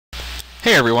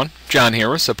Hey everyone, John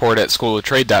here with support at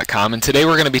schooloftrade.com, and today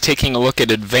we're going to be taking a look at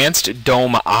advanced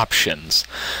DOM options.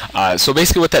 So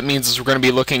basically what that means is we're going to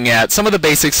be looking at some of the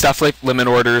basic stuff like limit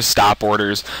orders, stop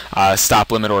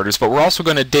limit orders, but we're also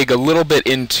going to dig a little bit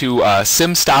into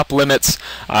sim stop limits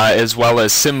as well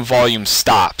as sim volume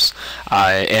stops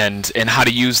and how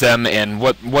to use them and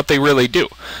what they really do.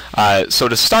 So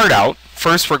to start out,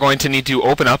 first we're going to need to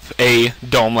open up a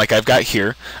DOM like I've got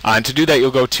here, and to do that you'll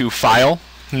go to File,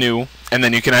 New, and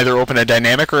then you can either open a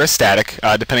dynamic or a static,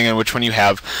 depending on which one you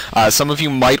have. Some of you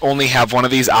might only have one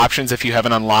of these options if you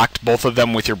haven't unlocked both of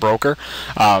them with your broker.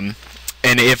 And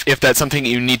if that's something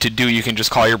you need to do, you can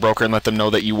just call your broker and let them know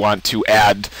that you want to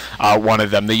add one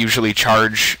of them. They usually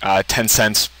charge 10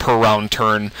 cents per round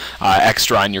turn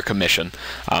extra on your commission.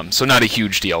 So not a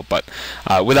huge deal, but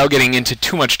without getting into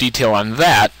too much detail on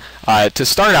that, to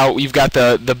start out, we've got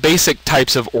the basic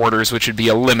types of orders, which would be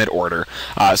a limit order.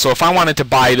 So if I wanted to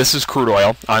buy, this is crude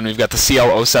oil, and we've got the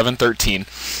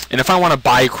CL0713, and if I want to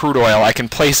buy crude oil, I can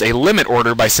place a limit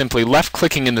order by simply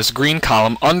left-clicking in this green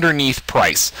column underneath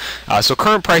price. So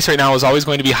current price right now is always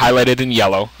going to be highlighted in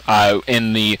yellow.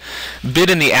 In the bid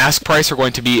and the ask price are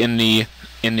going to be in the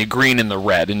green and the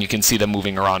red, and you can see them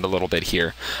moving around a little bit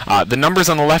here. The numbers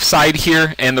on the left side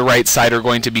here and the right side are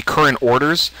going to be current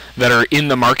orders that are in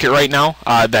the market right now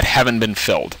that haven't been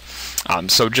filled.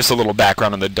 So just a little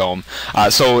background on the DOM.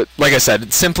 So like I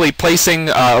said, simply placing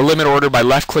a limit order by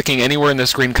left-clicking anywhere in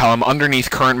this green column underneath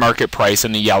current market price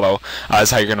in the yellow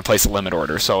is how you're going to place a limit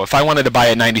order. So if I wanted to buy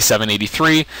at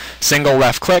 97.83, single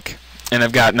left-click, and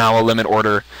I've got now a limit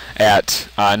order at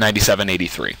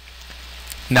 97.83.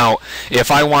 Now,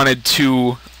 if I wanted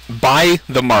to buy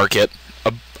the market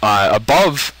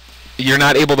above, you're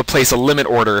not able to place a limit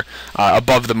order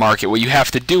above the market. What you have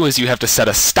to do is you have to set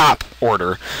a stop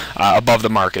order above the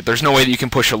market. There's no way that you can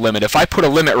push a limit. If I put a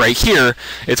limit right here,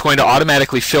 it's going to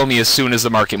automatically fill me as soon as the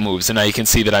market moves, and now you can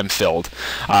see that I'm filled.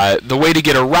 The way to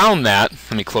get around that,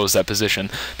 let me close that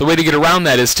position, the way to get around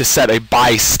that is to set a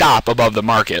buy stop above the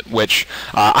market, which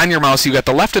on your mouse you've got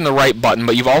the left and the right button,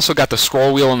 but you've also got the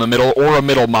scroll wheel in the middle or a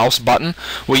middle mouse button.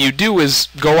 What you do is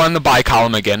go on the buy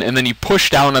column again, and then you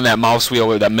push down on that mouse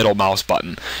wheel or that middle mouse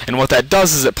button. And what that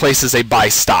does is it places a buy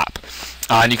stop.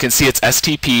 And you can see it's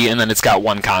STP, and then it's got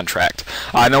one contract.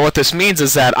 Now what this means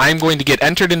is that I'm going to get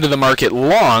entered into the market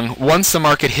long once the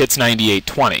market hits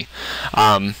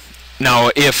 98.20.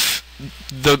 Now if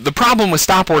the problem with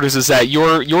stop orders is that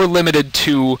you're limited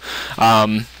to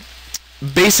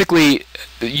basically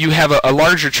you have a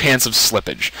larger chance of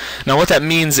slippage. Now what that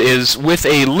means is with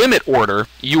a limit order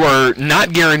you are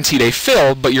not guaranteed a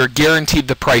fill, but you're guaranteed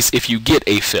the price if you get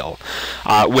a fill.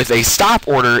 With a stop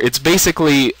order it's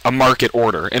basically a market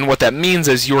order, and what that means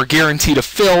is you're guaranteed a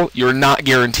fill, you're not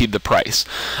guaranteed the price.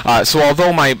 So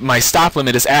although my stop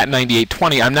limit is at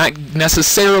 98.20, I'm not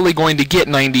necessarily going to get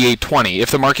 98.20. If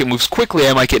the market moves quickly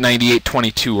I might get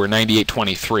 98.22 or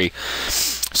 98.23.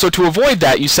 So to avoid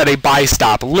that, you set a buy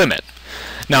stop limit.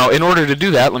 Now, in order to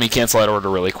do that, let me cancel that order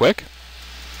really quick.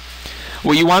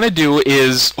 What you want to do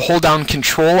is hold down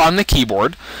Control on the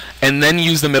keyboard and then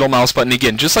use the middle mouse button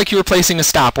again, just like you were placing a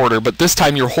stop order, but this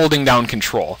time you're holding down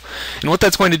Control. And what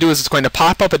that's going to do is it's going to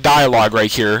pop up a dialog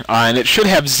right here, and it should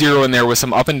have 0 in there with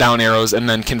some up and down arrows and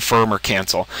then confirm or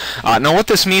cancel. Now what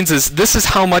this means is this is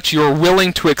how much you're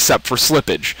willing to accept for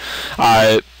slippage.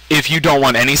 If you don't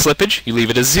want any slippage, you leave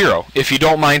it as 0. If you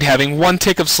don't mind having one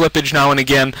tick of slippage now and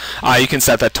again, you can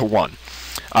set that to 1.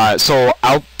 So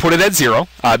I'll put it at 0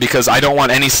 because I don't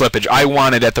want any slippage. I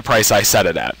want it at the price I set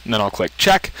it at. And then I'll click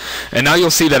check. And now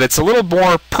you'll see that it's a little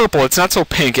more purple. It's not so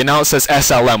pink. And now it says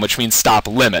SLM, which means stop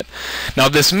limit. Now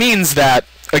this means that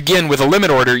again, with a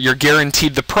limit order, you're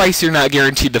guaranteed the price, you're not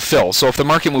guaranteed the fill. So if the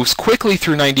market moves quickly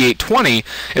through 98.20,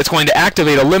 it's going to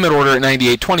activate a limit order at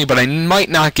 98.20, but I might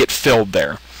not get filled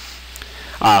there.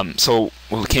 So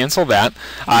we'll cancel that.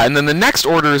 And then the next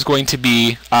order is going to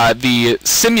be the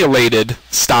simulated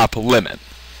stop limit.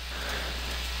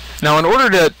 Now in order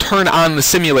to turn on the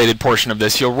simulated portion of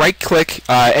this, you'll right-click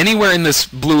anywhere in this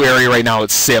blue area right now.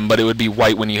 It's sim, but it would be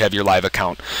white when you have your live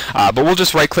account. But we'll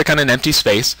just right-click on an empty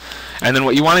space, and then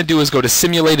what you want to do is go to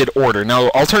simulated order. Now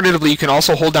alternatively you can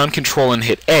also hold down Control and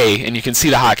hit A, and you can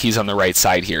see the hotkeys on the right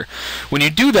side here. When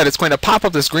you do that, it's going to pop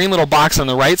up this green little box on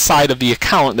the right side of the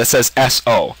account that says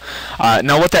SO.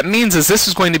 Now what that means is this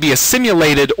is going to be a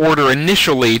simulated order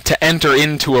initially to enter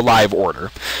into a live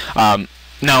order.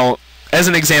 Now as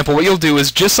an example, what you'll do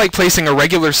is just like placing a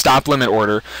regular stop limit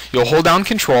order, you'll hold down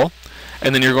Control,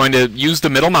 and then you're going to use the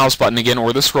middle mouse button again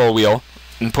or the scroll wheel,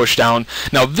 and push down.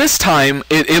 Now this time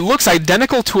it looks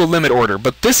identical to a limit order,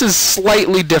 but this is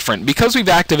slightly different because we've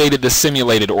activated the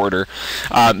simulated order.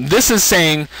 This is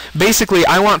saying basically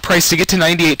I want price to get to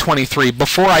 98.23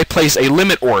 before I place a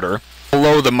limit order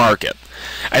below the market.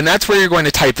 And that's where you're going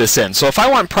to type this in. So if I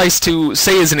want price to,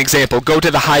 say as an example, go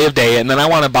to the high of day, and then I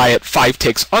want to buy it 5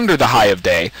 ticks under the high of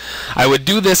day, I would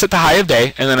do this at the high of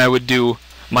day, and then I would do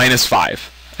 -5.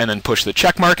 And then push the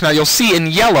check mark. Now you'll see in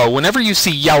yellow, whenever you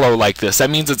see yellow like this, that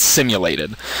means it's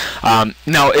simulated.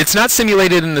 Now it's not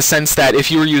simulated in the sense that if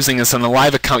you were using this on a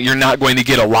live account, you're not going to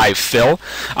get a live fill.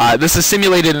 This is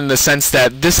simulated in the sense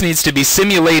that this needs to be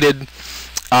simulated,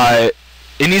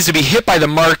 it needs to be hit by the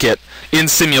market in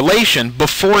simulation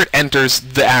before it enters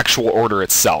the actual order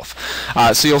itself.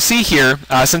 So you'll see here,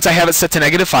 since I have it set to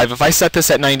 -5, if I set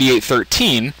this at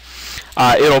 98.13,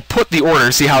 it'll put the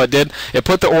order, see how it did? It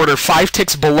put the order 5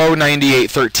 ticks below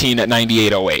 98.13 at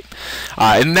 98.08.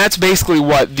 And that's basically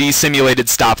what the simulated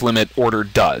stop limit order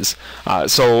does.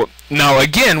 So now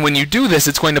again, when you do this,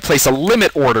 it's going to place a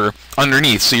limit order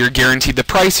underneath. So you're guaranteed the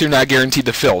price, you're not guaranteed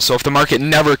the fill. So if the market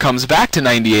never comes back to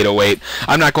 98.08,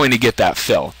 I'm not going to get that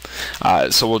fill.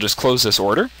 So we'll just close this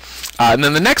order. And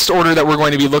then the next order that we're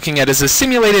going to be looking at is a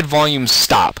simulated volume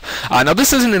stop. Now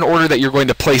this isn't an order that you're going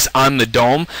to place on the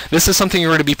dome. This is something you're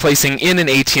going to be placing in an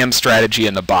ATM strategy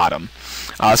in the bottom.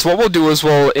 So what we'll do is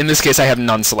in this case I have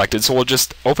none selected, so we'll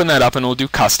just open that up and we'll do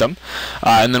custom.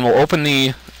 And then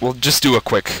we'll just do a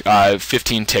quick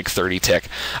 15 tick, 30 tick.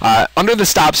 Under the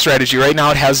stop strategy right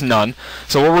now it has none.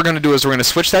 So what we're going to do is we're going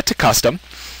to switch that to custom.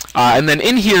 And then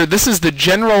in here, this is the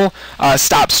general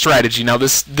stop strategy. Now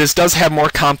this does have more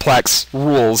complex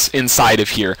rules inside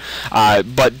of here,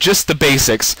 but just the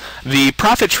basics. The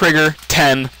profit trigger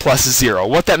 10 plus 0.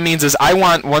 What that means is I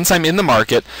want, once I'm in the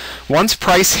market, once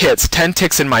price hits 10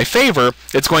 ticks in my favor,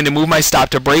 it's going to move my stop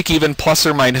to break even plus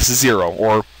or minus 0,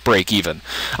 or break even.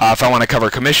 If I want to cover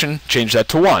commission, change that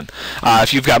to 1.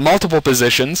 If you've got multiple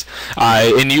positions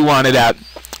and you want it at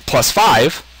plus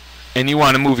 5, and you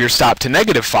want to move your stop to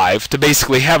 -5 to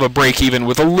basically have a break even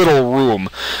with a little room,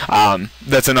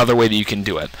 that's another way that you can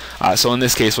do it. So in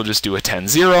this case we'll just do a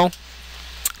 10-0.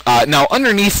 Now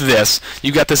underneath this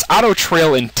you got this auto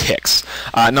trail in ticks.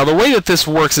 Now the way that this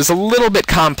works is a little bit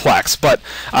complex, but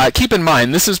keep in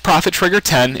mind this is profit trigger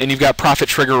 10 and you've got profit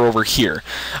trigger over here.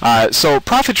 So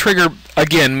profit trigger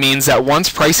again means that once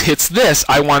price hits this,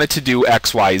 I want it to do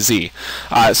XYZ.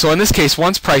 So in this case,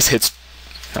 once price hits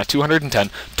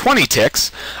 210, 20 ticks,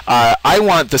 I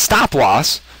want the stop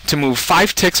loss to move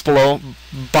 5 ticks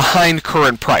behind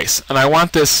current price, and I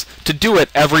want this to do it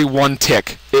every 1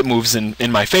 tick it moves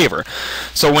in my favor.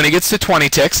 So when it gets to 20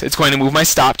 ticks, it's going to move my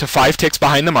stop to 5 ticks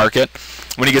behind the market.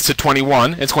 When it gets to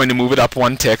 21, it's going to move it up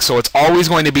 1 tick, so it's always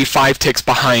going to be 5 ticks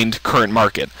behind current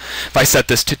market. If I set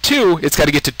this to 2, it's got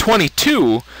to get to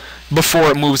 22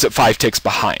 before it moves at 5 ticks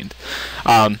behind.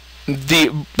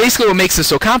 Basically what makes this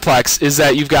so complex is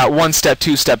that you've got 1 step,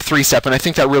 2 step, 3 step, and I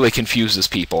think that really confuses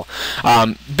people.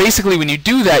 Basically when you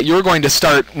do that, you're going to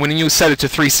start, when you set it to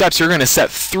 3 steps, you're going to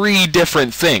set 3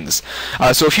 different things.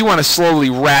 So if you want to slowly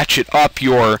ratchet up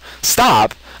your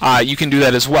stop, you can do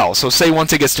that as well. So say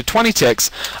once it gets to 20 ticks,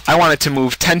 I want it to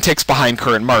move 10 ticks behind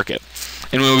current market.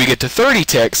 And when we get to 30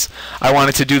 ticks, I want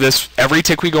it to do this every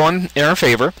tick we go in our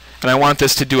favor, and I want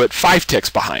this to do it 5 ticks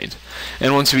behind.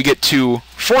 And once we get to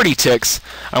 40 ticks,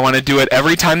 I want to do it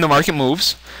every time the market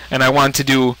moves, and I want to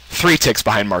do 3 ticks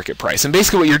behind market price. And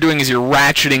basically what you're doing is you're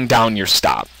ratcheting down your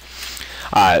stop.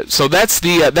 So that's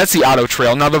the auto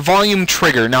trail. Now the volume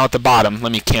trigger, now at the bottom,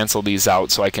 let me cancel these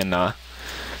out so I can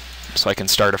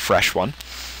start a fresh one.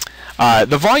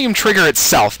 The volume trigger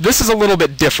itself, this is a little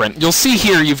bit different. You'll see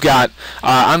here you've got,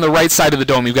 on the right side of the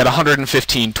dome, you've got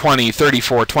 115, 20,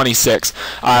 34, 26.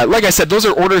 Like I said, those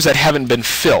are orders that haven't been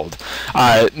filled.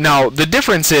 Now, the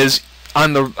difference is,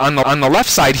 on the left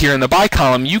side here in the buy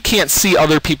column, you can't see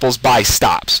other people's buy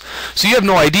stops. So you have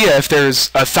no idea if there's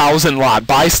a 1,000 lot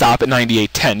buy stop at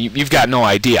 98.10. You've got no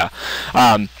idea.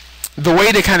 The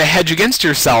way to kind of hedge against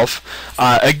yourself,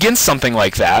 against something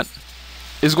like that,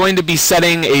 is going to be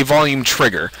setting a volume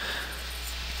trigger.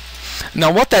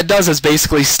 Now what that does is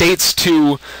basically states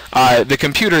to the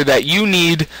computer that you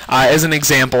need, as an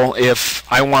example, if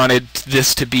I wanted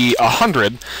this to be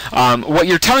 100, what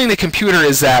you're telling the computer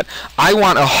is that I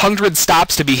want 100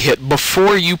 stops to be hit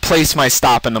before you place my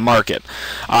stop in the market.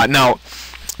 Now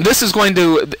this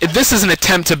is an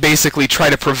attempt to basically try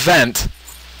to prevent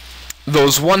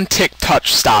those 1 tick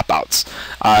touch stop outs.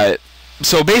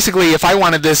 So basically, if I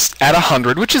wanted this at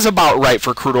 100, which is about right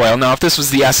for crude oil. Now, if this was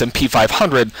the S&P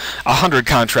 500, 100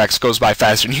 contracts goes by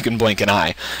faster than you can blink an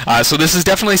eye. So this is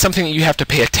definitely something that you have to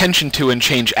pay attention to and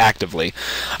change actively.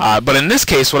 But in this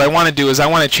case, what I want to do is I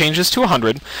want to change this to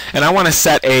 100, and I want to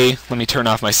set a, let me turn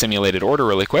off my simulated order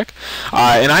really quick,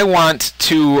 and I want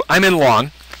to, I'm in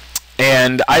long,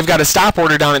 and I've got a stop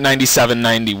order down at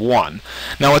 97.91.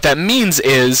 Now what that means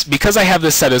is, because I have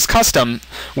this set as custom,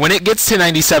 when it gets to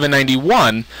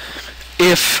 97.91,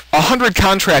 if 100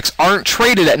 contracts aren't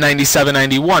traded at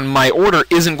 97.91, my order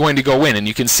isn't going to go in, and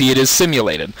you can see it is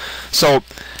simulated. So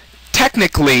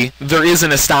technically, there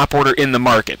isn't a stop order in the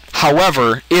market.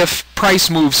 However, if price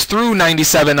moves through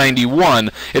 97.91,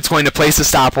 it's going to place a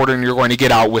stop order and you're going to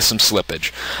get out with some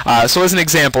slippage. So as an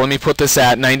example, let me put this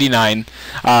at 99.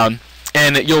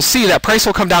 And you'll see that price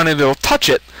will come down and it'll touch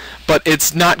it, but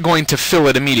it's not going to fill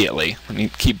it immediately. Let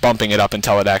me keep bumping it up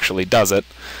until it actually does it.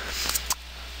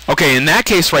 Okay, in that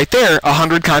case right there,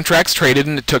 100 contracts traded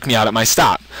and it took me out at my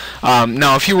stop.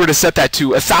 Now, if you were to set that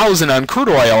to 1,000 on crude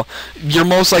oil, you're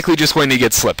most likely just going to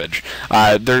get slippage.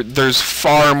 There's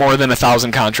far more than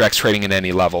 1,000 contracts trading at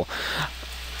any level.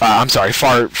 I'm sorry,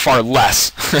 far less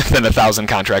than 1,000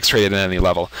 contracts traded at any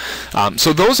level.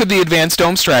 So those are the advanced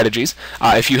DOM strategies.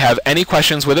 If you have any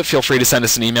questions with it, feel free to send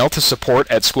us an email to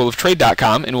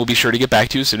support@schooloftrade.com, and we'll be sure to get back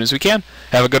to you as soon as we can.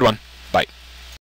 Have a good one. Bye.